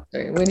That's another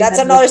story. that's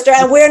another story,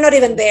 and we're not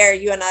even there,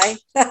 you and I.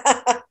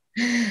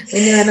 We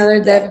need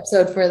another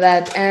episode for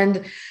that.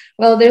 And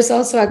well, there's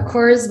also a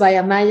course by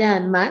Amaya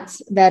and Matt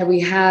that we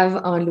have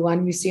on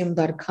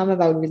luanmuseum.com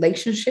about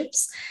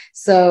relationships.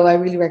 So I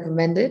really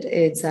recommend it.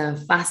 It's a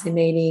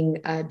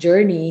fascinating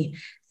journey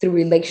through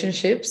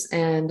relationships.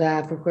 And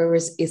for whoever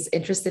is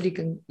interested, you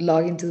can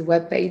log into the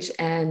webpage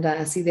and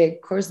see the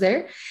course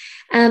there.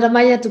 And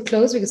Amaya, to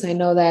close, because I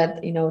know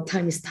that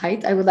time is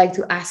tight, I would like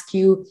to ask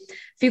you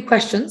a few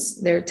questions.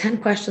 There are 10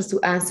 questions to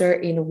answer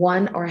in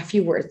one or a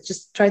few words.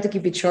 Just try to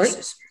keep it short.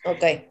 Jesus.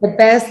 Okay.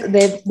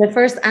 The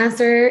first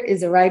answer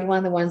is the right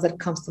one, the ones that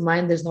comes to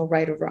mind. There's no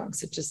right or wrong,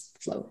 so just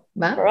flow.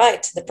 All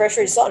right, the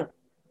pressure is on.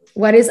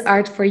 What is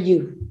art for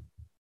you?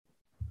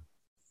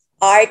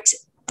 Art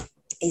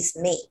is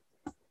me.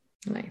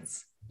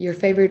 Nice. Your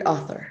favorite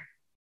author?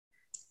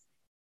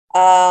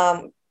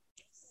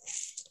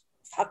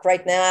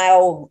 Right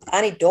now,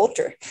 Annie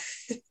Daughter.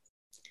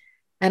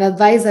 An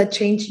advice that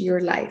changed your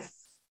life?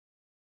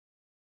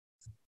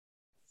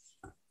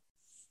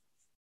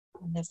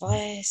 An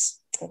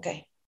advice,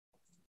 okay.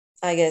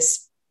 I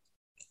guess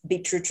be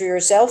true to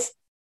yourself.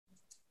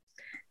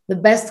 The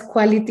best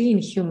quality in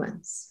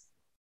humans?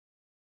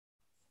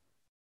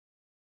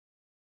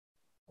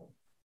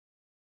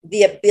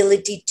 The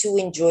ability to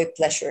enjoy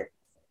pleasure.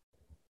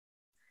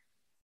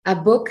 A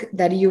book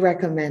that you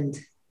recommend?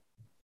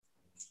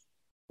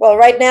 Well,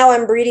 right now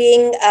I'm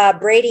reading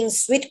Braiding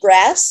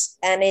Sweetgrass,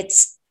 and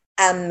it's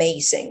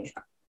amazing.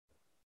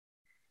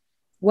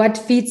 What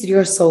feeds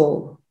your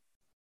soul?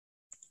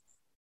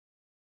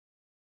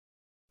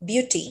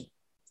 Beauty.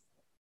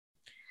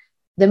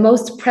 The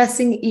most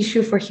pressing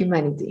issue for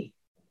humanity?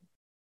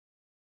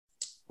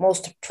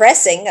 Most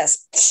pressing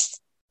as...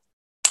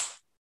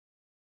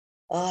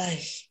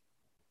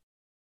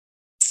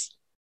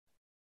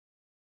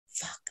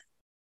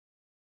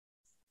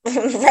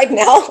 Right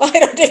now, I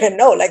don't even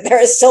know. Like, there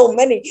are so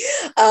many.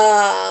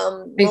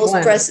 Most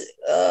pressing.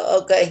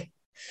 Okay.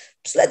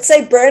 So let's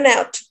say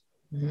burnout.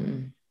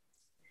 Mm-hmm.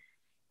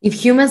 If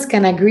humans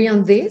can agree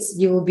on this,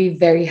 you will be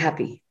very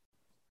happy.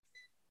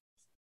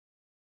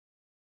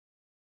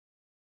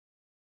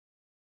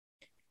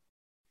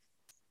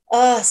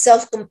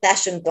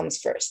 Self-compassion comes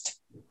first.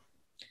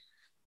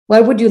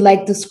 What would you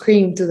like to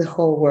scream to the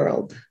whole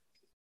world?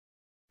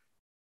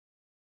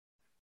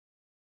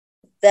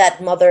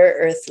 That Mother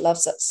Earth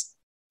loves us.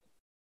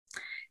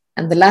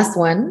 And the last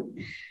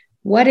one,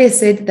 what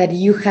is it that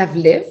you have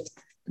lived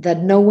that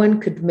no one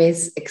could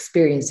miss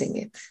experiencing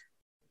it?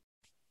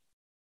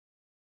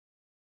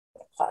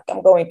 Fuck,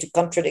 I'm going to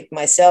contradict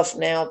myself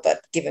now,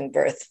 but giving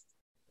birth.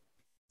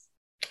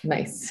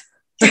 Nice.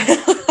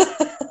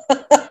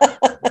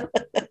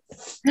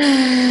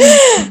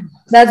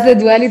 That's the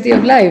duality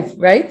of life,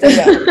 right?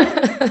 Yeah.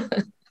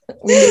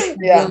 We live in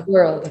the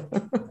world.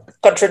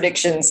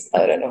 Contradictions.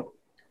 I don't know.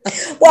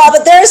 Well,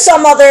 but there are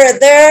some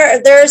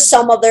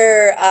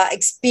other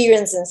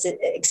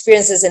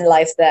experiences in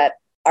life that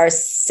are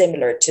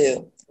similar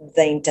to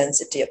the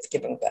intensity of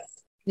giving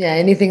birth. Yeah,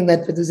 anything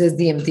that produces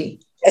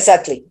DMT.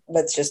 Exactly.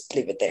 Let's just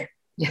leave it there.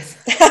 Yes.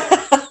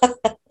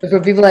 For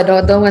people that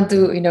don't want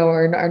to,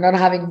 or are not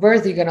having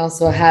birth, you can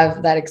also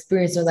have that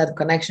experience or that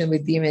connection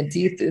with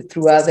DMT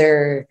through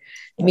other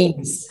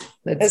means.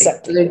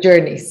 Exactly. Other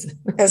journeys.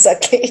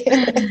 Exactly.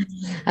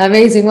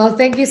 Amazing. Well,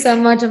 thank you so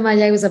much,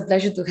 Amaya. It was a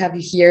pleasure to have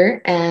you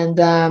here. And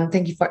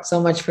thank you so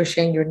much for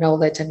sharing your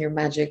knowledge and your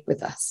magic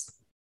with us.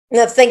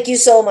 No, thank you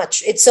so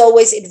much. It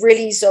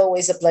really is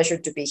always a pleasure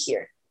to be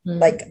here.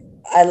 Like,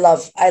 I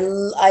love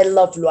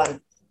Luan.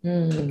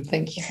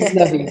 Thank you. We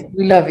love you.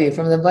 We love you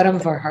from the bottom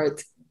of our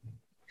heart.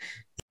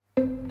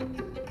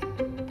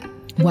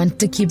 Want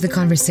to keep the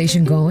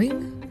conversation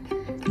going?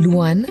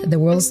 Luan, the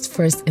world's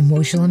first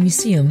emotional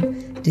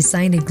museum,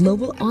 designed a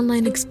global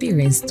online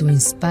experience to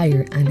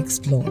inspire and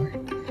explore.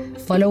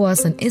 Follow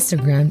us on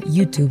Instagram,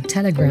 YouTube,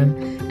 Telegram,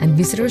 and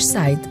visit our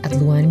site at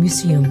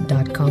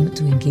luanmuseum.com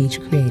to engage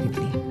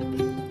creatively.